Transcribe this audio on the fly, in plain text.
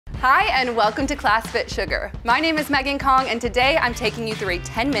Hi and welcome to Class FitSugar. My name is Meagan and today I'm taking you through a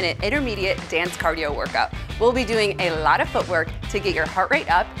 10-minute intermediate dance cardio workout. We'll be doing a lot of footwork to get your heart rate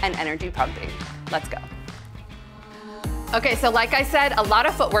up and energy pumping. Let's go. Okay, so like I said, a lot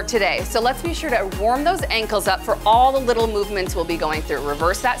of footwork today. So let's be sure to warm those ankles up for all the little movements we'll be going through.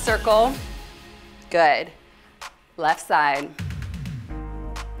 Reverse that circle. Good. Left side.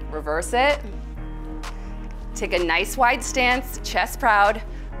 Reverse it. Take a nice wide stance, chest proud.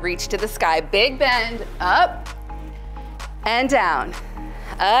 Reach to the sky, big bend, up and down.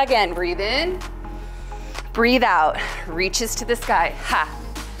 Again, breathe in, breathe out, reaches to the sky. Ha,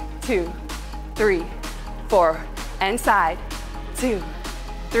 2, 3, 4, and side, 2,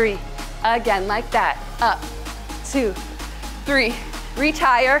 3. Again, like that, up, 2, 3. Reach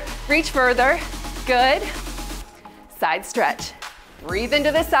higher, reach further, good. Side stretch, breathe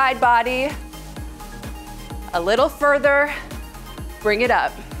into the side body. A little further, bring it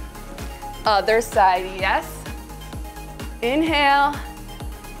up. Other side, yes. Inhale,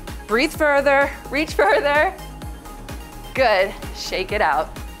 breathe further, reach further. Good, shake it out.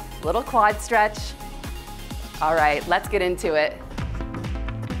 Little quad stretch. All right, let's get into it.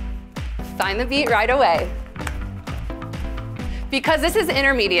 Find the beat right away. Because this is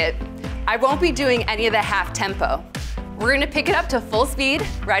intermediate, I won't be doing any of the half tempo. We're gonna pick it up to full speed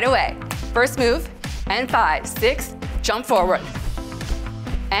right away. First move, and 5, 6, jump forward.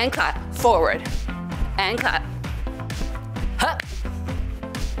 And clap, forward, and clap. Hup.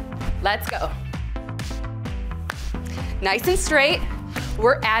 Let's go. Nice and straight.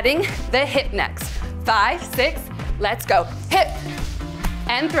 We're adding the hip next. 5, 6, let's go. Hip,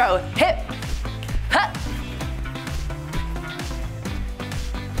 and throw, hip, hup.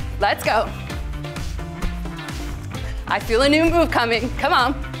 Let's go. I feel a new move coming, come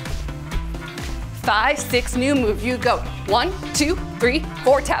on. 5, 6, new move, you go. 1, 2, 3,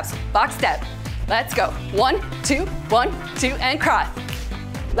 4 taps, box step. Let's go. 1, 2, 1, 2, and cross.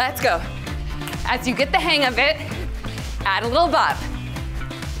 Let's go. As you get the hang of it, add a little bop.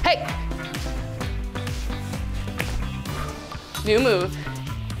 Hey. New move.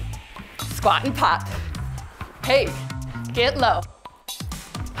 Squat and pop. Hey, get low.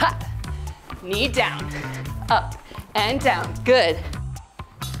 Ha. Knee down, up and down, good.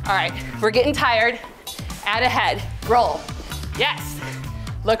 All right, we're getting tired. Add a head, roll. Yes.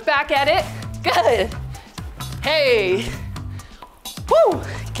 Look back at it, good. Hey. Woo,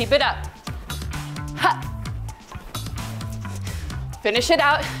 keep it up. Ha. Finish it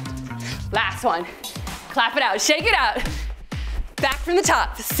out. Last one. Clap it out, shake it out. Back from the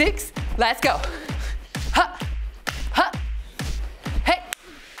top, 6, let's go. Ha, ha. Hey.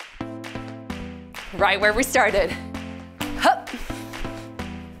 Right where we started. Hup.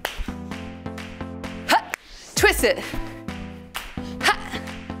 Twist it. Ha.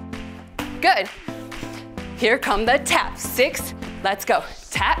 Good. Here come the taps. 6, let's go.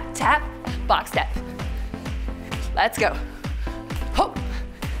 Tap, tap, box step. Let's go. Ho.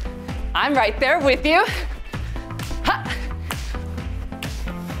 I'm right there with you. Ha.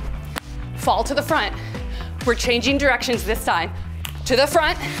 Fall to the front. We're changing directions this time. To the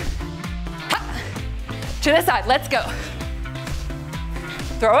front. Ha. To the side, let's go.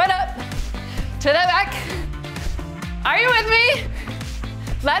 Throw it up. To the back. Are you with me?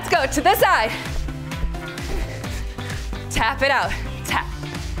 Let's go to the side. Tap it out. Tap,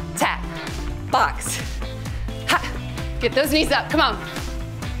 tap, box. Ha. Get those knees up, come on.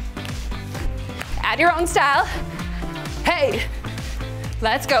 Add your own style. Hey,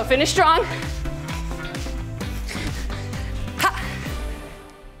 let's go, finish strong. Ha.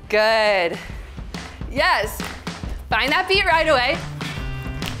 Good. Yes, find that beat right away.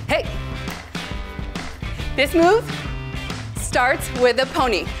 Hey, this move starts with a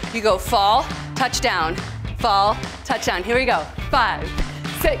pony. You go fall, touchdown, fall, touchdown. Here we go. 5,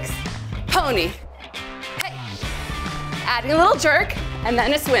 6, pony. Hey. Adding a little jerk and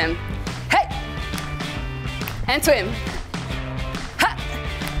then a swim. Hey. And swim. Ha.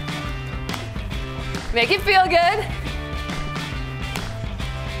 Make it feel good.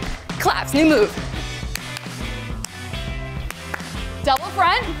 Claps, new move. Double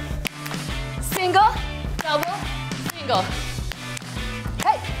front, single, double, single.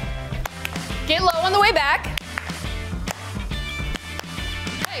 Hey, get low on the way back.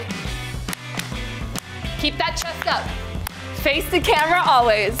 Hey, keep that chest up. Face the camera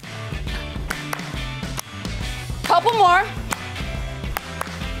always. Couple more.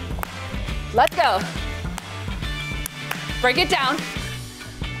 Let's go. Break it down.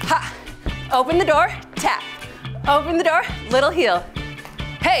 Ha, open the door, tap. Open the door, little heel.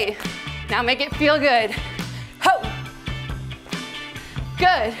 Hey, now make it feel good. Ho,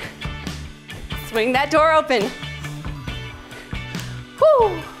 Good. Swing that door open.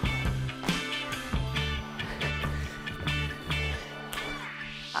 Woo.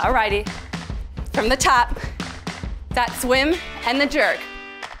 Alrighty, from the top, that swim and the jerk.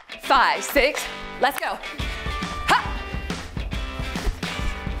 5, 6, let's go. Ha!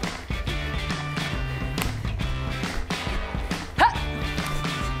 Ha!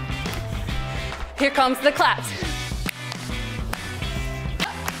 Here comes the claps.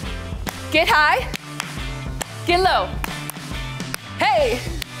 Get high, get low. Hey!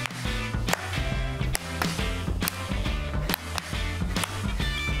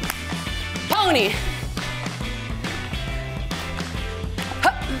 Pony.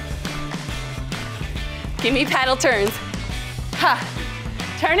 Hup. Give me paddle turns. Ha.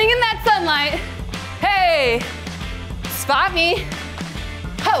 Turning in that sunlight. Hey. Spot me.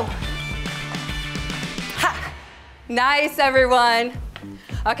 Ho. Ha. Nice, everyone.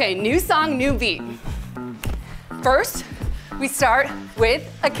 Okay, new song, new beat. First, we start with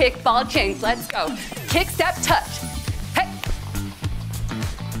a kickball change. Let's go. Kick, step, touch.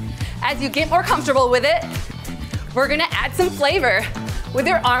 As you get more comfortable with it, we're gonna add some flavor with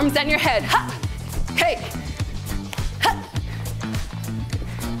your arms and your head. Ha! Hey! Ha!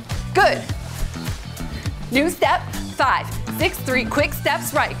 Good. New step, 5, 6, 3, quick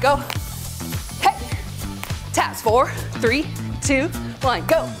steps right, go. Hey! Taps, 4, 3, 2, 1,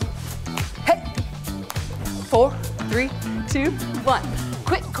 go. Hey! 4, 3, 2, 1.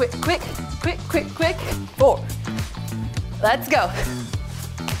 Quick, quick, quick, quick, quick, quick, 4. Let's go.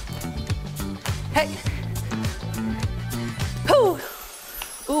 Hey. Whoo.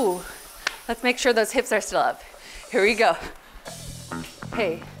 Ooh. Let's make sure those hips are still up. Here we go.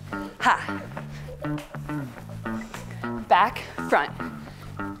 Hey. Ha. Back, front.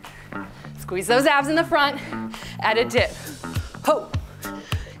 Squeeze those abs in the front. Add a dip. Ho.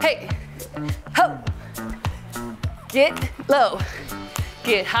 Hey. Ho. Get low.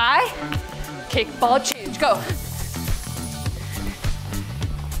 Get high. Kickball change. Go.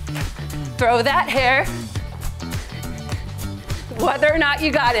 Throw that hair, whether or not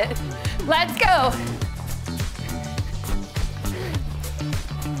you got it. Let's go.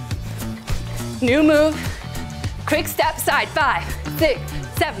 New move, quick step side, 5, 6,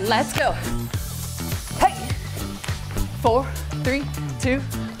 7, let's go. Hey, 4, 3, 2,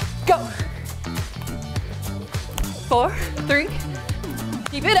 go. 4, 3,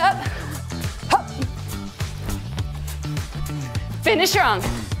 keep it up. Hop. Finish strong.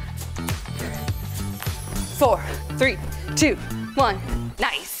 4, 3, 2, 1,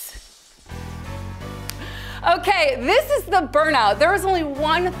 nice. Okay, this is the burnout. There is only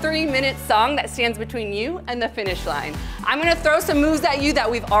one 3-minute song that stands between you and the finish line. I'm gonna throw some moves at you that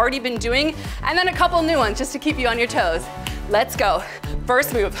we've already been doing, and then a couple new ones just to keep you on your toes. Let's go.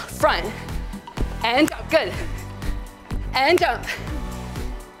 First move, front, and jump, good. And jump.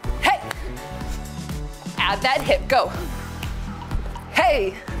 Hey. Add that hip, go.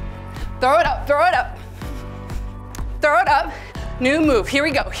 Hey. Throw it up, throw it up. Throw it up, new move, here we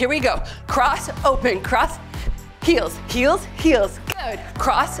go, here we go. Cross, open, cross, heels, heels, heels, good.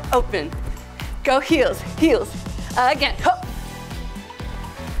 Cross, open, go heels, heels, again, hop.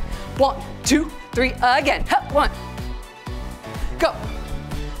 1, 2, 3, again, hop, 1. Go,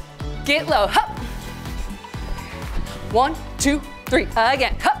 get low, hop. 1, 2, 3,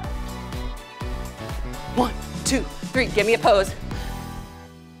 again, hop. 1, 2, 3, give me a pose.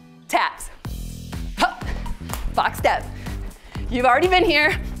 Taps, hop. Box step. You've already been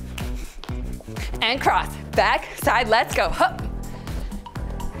here. And cross. Back, side, let's go. Hup.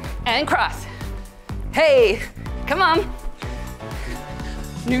 And cross. Hey, come on.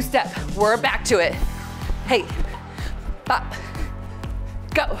 New step. We're back to it. Hey, pop.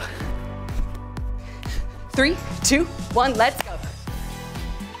 Go. 3, 2, 1, let's go.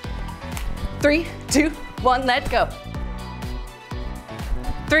 3, 2, 1, let's go.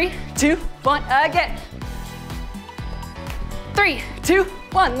 3, 2, 1, again. 3, 2,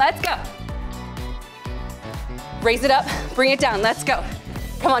 1, let's go. Raise it up, bring it down, let's go.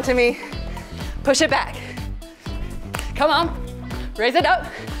 Come on to me, push it back. Come on, raise it up,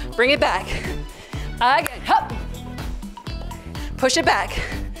 bring it back. Again, up. Push it back.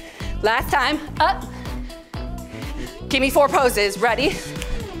 Last time, up. Give me 4 poses, ready?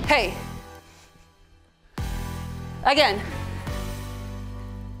 Hey. Again.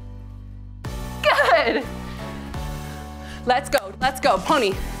 Good. Let's go,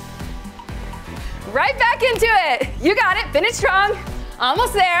 pony. Right back into it. You got it, finish strong.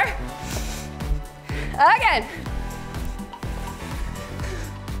 Almost there. Again.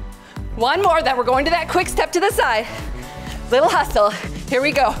 One more, then we're going to that quick step to the side. Little hustle. Here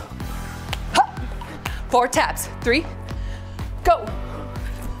we go. 4 taps, 3, go.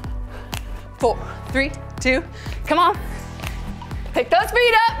 4, 3, 2, come on. Pick those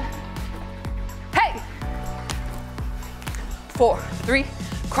feet up. Hey. 4, 3,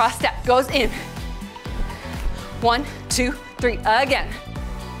 cross step, goes in. 1, 2, 3, again.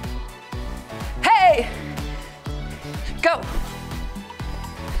 Hey. Go.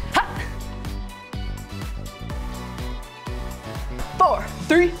 Ha. 4,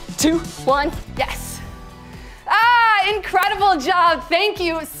 3, 2, 1, yes. Incredible job. Thank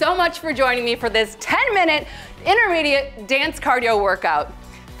you so much for joining me for this 10-minute intermediate dance cardio workout.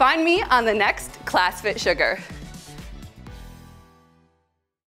 Find me on the next Class FitSugar.